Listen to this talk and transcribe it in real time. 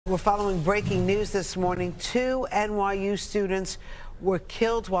We're following breaking news this morning. 2 NYU students were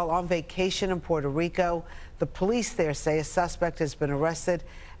killed while on vacation in Puerto Rico. The police there say a suspect has been arrested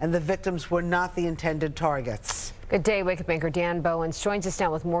and the victims were not the intended targets. Good day. Wake Up anchor Dan Bowens joins us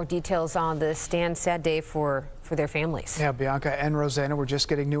now with more details on this sad day for their families. Yeah, Bianca and Rosanna, we're just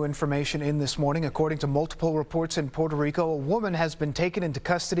getting new information in this morning. According to multiple reports in Puerto Rico, a woman has been taken into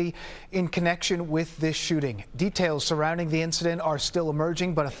custody in connection with this shooting. Details surrounding the incident are still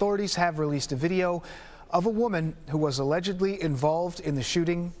emerging, but authorities have released a video of a woman who was allegedly involved in the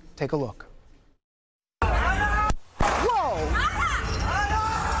shooting. Take a look.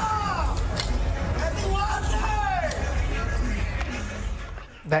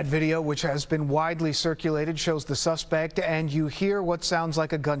 That video, which has been widely circulated, shows the suspect, and you hear what sounds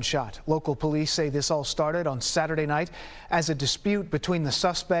like a gunshot. Local police say this all started on Saturday night as a dispute between the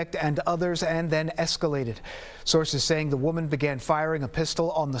suspect and others and then escalated. Sources saying the woman began firing a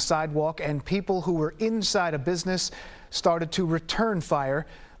pistol on the sidewalk and people who were inside a business started to return fire.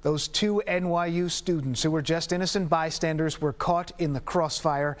 Those 2 NYU students who were just innocent bystanders were caught in the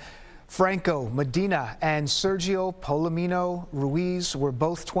crossfire. Franco Medina and Sergio Palomino Ruiz were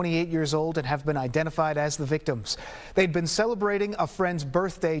both 28 years old and have been identified as the victims. They'd been celebrating a friend's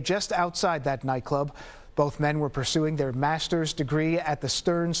birthday just outside that nightclub. Both men were pursuing their master's degree at the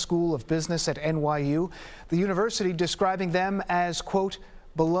Stern School of Business at NYU, the university describing them as, quote,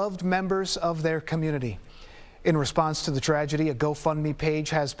 beloved members of their community. In response to the tragedy, a GoFundMe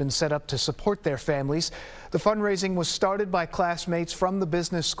page has been set up to support their families. The fundraising was started by classmates from the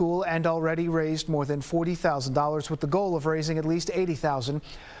business school and already raised more than $40,000 with the goal of raising at least $80,000.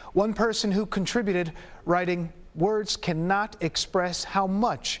 One person who contributed writing, "Words cannot express how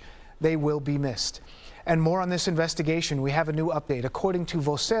much they will be missed." And more on this investigation, we have a new update. According to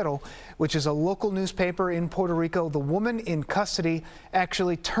Vocero, which is a local newspaper in Puerto Rico, the woman in custody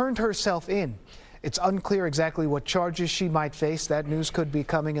actually turned herself in. It's unclear exactly what charges she might face. That news could be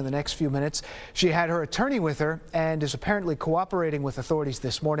coming in the next few minutes. She had her attorney with her and is apparently cooperating with authorities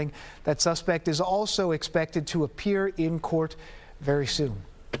this morning. That suspect is also expected to appear in court very soon.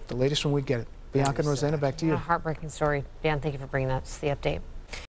 The latest when we get it. Bianca and Rosanna, back to you. A heartbreaking story. Dan, thank you for bringing us the update.